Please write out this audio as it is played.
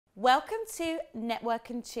Welcome to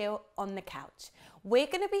Network and Chill on the Couch. We're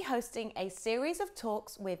going to be hosting a series of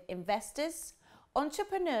talks with investors,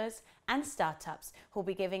 entrepreneurs and startups who'll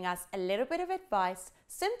be giving us a little bit of advice,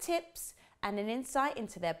 some tips and an insight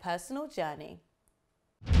into their personal journey.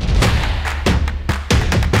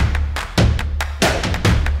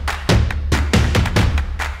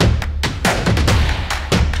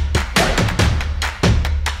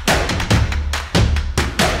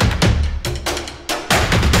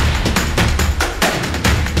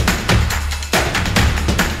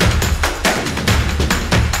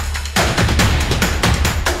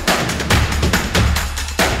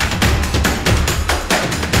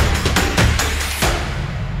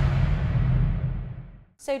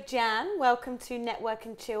 So Jan, welcome to Network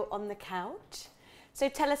and Chill on the Couch. So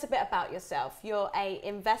tell us a bit about yourself. You're an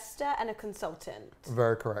investor and a consultant.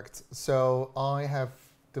 Very correct. So I have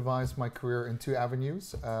devised my career in two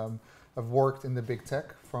avenues. I've worked in the big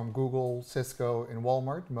tech from Google, Cisco and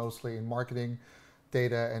Walmart, mostly in marketing,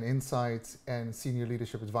 data and insights and senior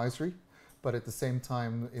leadership advisory. But at the same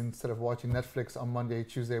time, instead of watching Netflix on Monday,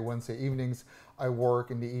 Tuesday, Wednesday evenings, I work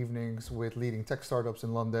in the evenings with leading tech startups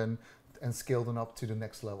in London and scale them up to the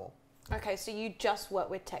next level. Okay, so you just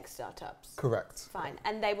work with tech startups? Correct. Fine.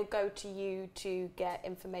 And they will go to you to get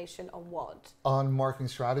information on what? On marketing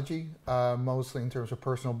strategy, mostly in terms of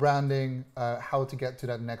personal branding, how to get to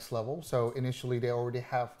that next level. So initially they already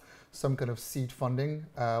have some kind of seed funding,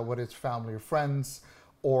 whether it's family or friends,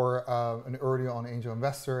 or an early on angel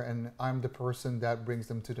investor, and I'm the person that brings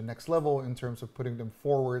them to the next level in terms of putting them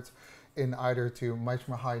forward in either to much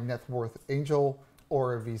more high net worth angel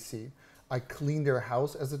or a VC. I clean their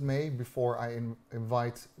house, as it may, before I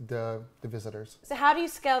invite the visitors. So how do you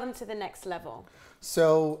scale them to the next level?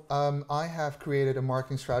 So I have created a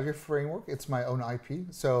marketing strategy framework. It's my own IP.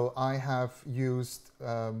 So I have used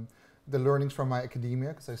the learnings from my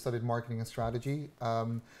academia, because I studied marketing and strategy,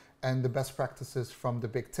 and the best practices from the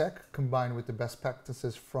big tech combined with the best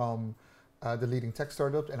practices from the leading tech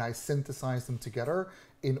startups, and I synthesize them together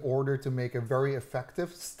in order to make a very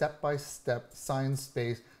effective, step-by-step,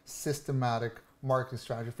 science-based, systematic marketing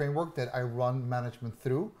strategy framework that I run management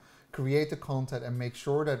through, create the content and make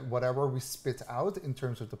sure that whatever we spit out in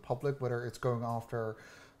terms of the public, whether it's going after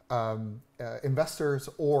investors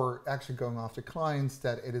or actually going after clients,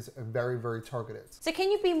 that it is very, very targeted. So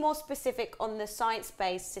can you be more specific on the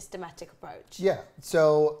science-based systematic approach? Yeah,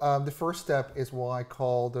 so the first step is what I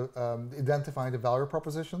call the identifying the value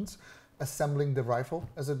propositions, assembling the rifle,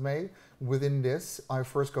 as it may. Within this, I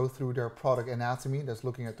first go through their product anatomy, that's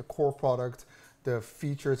looking at the core product, the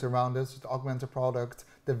features around it, the augmented product,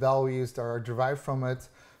 the values that are derived from it.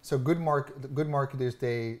 So good marketers,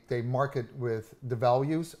 they market with the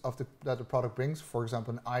values of that the product brings. For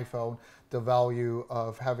example, an iPhone, the value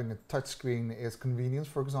of having a touchscreen is convenience,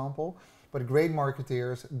 for example. But great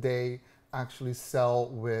marketers, they actually sell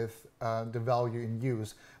with the value in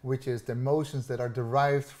use, which is the emotions that are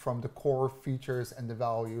derived from the core features and the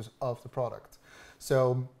values of the product.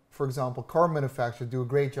 So, for example, car manufacturers do a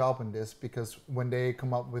great job in this, because when they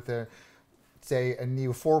come up with say a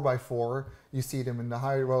new 4x4, you see them in the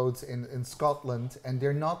high roads in Scotland, and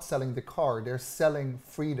they're not selling the car, they're selling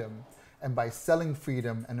freedom. And by selling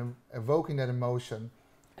freedom and evoking that emotion,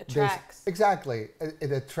 attracts. Exactly,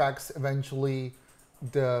 it attracts eventually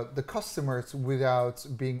the customers without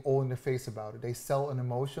being all in the face about it. They sell an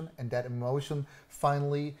emotion, and that emotion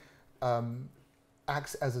finally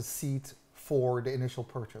acts as a seed for the initial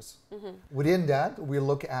purchase. Mm-hmm. Within that, we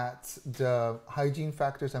look at the hygiene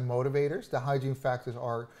factors and motivators. The hygiene factors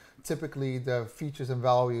are typically the features and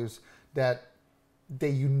values that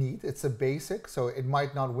you need. It's a basic, so it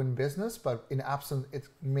might not win business, but in absence, it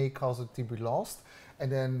may cause it to be lost.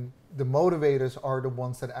 And then the motivators are the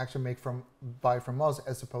ones that actually buy from us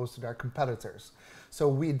as opposed to their competitors. So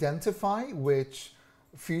we identify which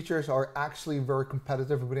features are actually very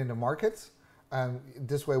competitive within the market. And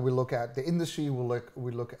this way we look at the industry,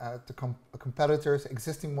 we look at the competitors,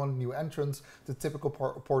 existing one, new entrants, the typical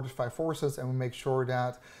Porter's five forces, and we make sure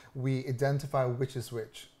that we identify which is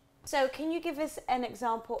which. So can you give us an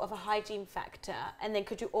example of a hygiene factor? And then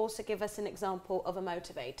could you also give us an example of a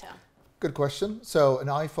motivator? Good question. So an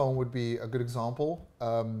iPhone would be a good example.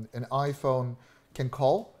 An iPhone can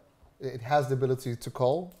call. It has the ability to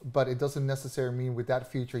call, but it doesn't necessarily mean with that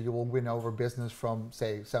feature you will win over business from,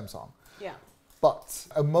 say, Samsung. Yeah. But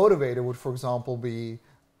a motivator would, for example, be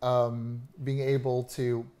being able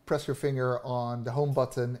to press your finger on the home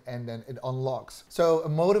button and then it unlocks. So a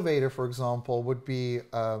motivator, for example, would be,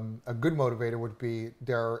 a good motivator would be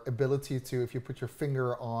their ability to, if you put your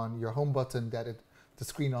finger on your home button, that the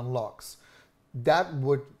screen unlocks. That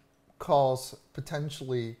would cause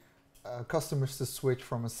potentially customers to switch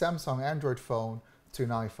from a Samsung Android phone to an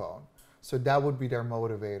iPhone. So that would be their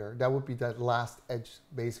motivator. That would be that last edge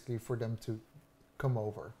basically for them to come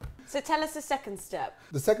over. So tell us the second step.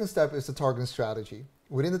 The second step is the targeting strategy.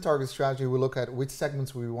 Within the target strategy, we look at which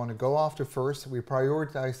segments we want to go after first. We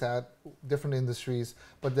prioritize that, different industries,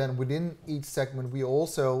 but then within each segment, we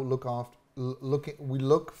also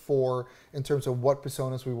look for in terms of what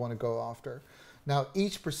personas we want to go after. Now,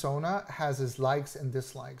 each persona has its likes and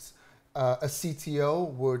dislikes. A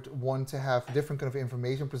CTO would want to have different kind of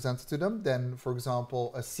information presented to them than, for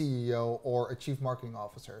example, a CEO or a chief marketing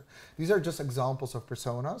officer. These are just examples of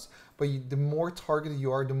personas, but the more targeted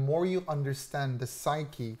you are, the more you understand the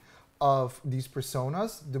psyche of these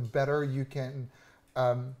personas, the better you can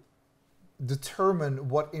determine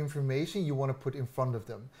what information you want to put in front of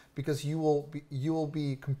them, because you will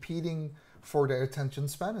be competing for their attention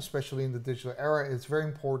span, especially in the digital era. It's very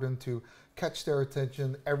important to catch their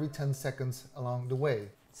attention every 10 seconds along the way.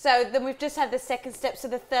 So then we've just had the second step. So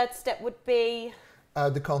the third step would be?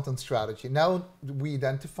 The content strategy. Now we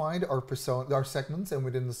identified our segments, and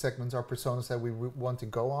within the segments our personas that we want to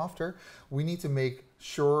go after. We need to make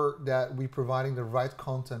sure that we're providing the right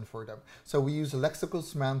content for them. So we use lexical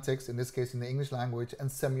semantics, in this case in the English language, and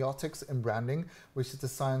semiotics in branding, which is the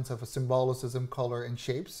science of symbolicism, color, and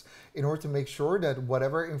shapes, in order to make sure that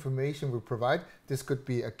whatever information we provide, this could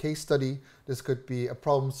be a case study, this could be a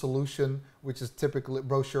problem solution, which is typically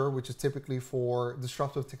brochure, which is typically for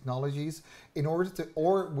disruptive technologies,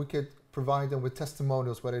 or we could provide them with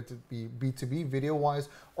testimonials, whether it be B2B, video-wise,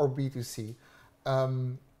 or B2C.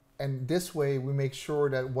 And this way, we make sure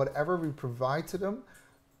that whatever we provide to them,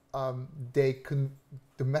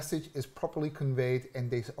 the message is properly conveyed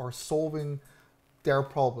and they are solving their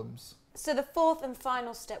problems. So the fourth and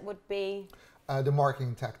final step would be? The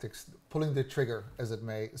marketing tactics, pulling the trigger, as it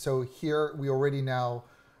may. So here, we already now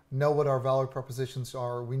know what our value propositions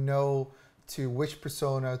are. We know to which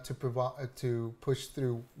persona to push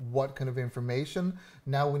through what kind of information.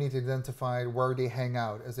 Now we need to identify where they hang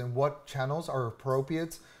out, as in what channels are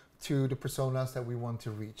appropriate to the personas that we want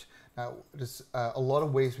to reach. Now, there's a lot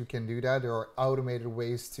of ways we can do that. There are automated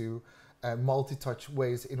ways to multi-touch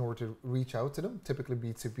ways in order to reach out to them, typically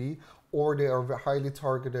B2B, or there are highly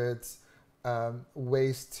targeted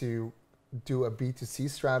ways to do a B2C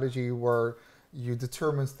strategy where you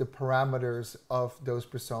determine the parameters of those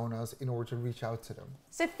personas in order to reach out to them.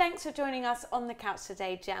 So thanks for joining us on the couch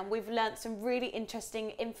today, Jan. We've learned some really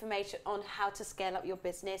interesting information on how to scale up your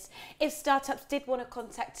business. If startups did want to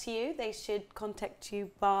contact you, they should contact you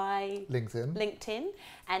by LinkedIn,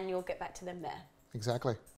 and you'll get back to them there. Exactly.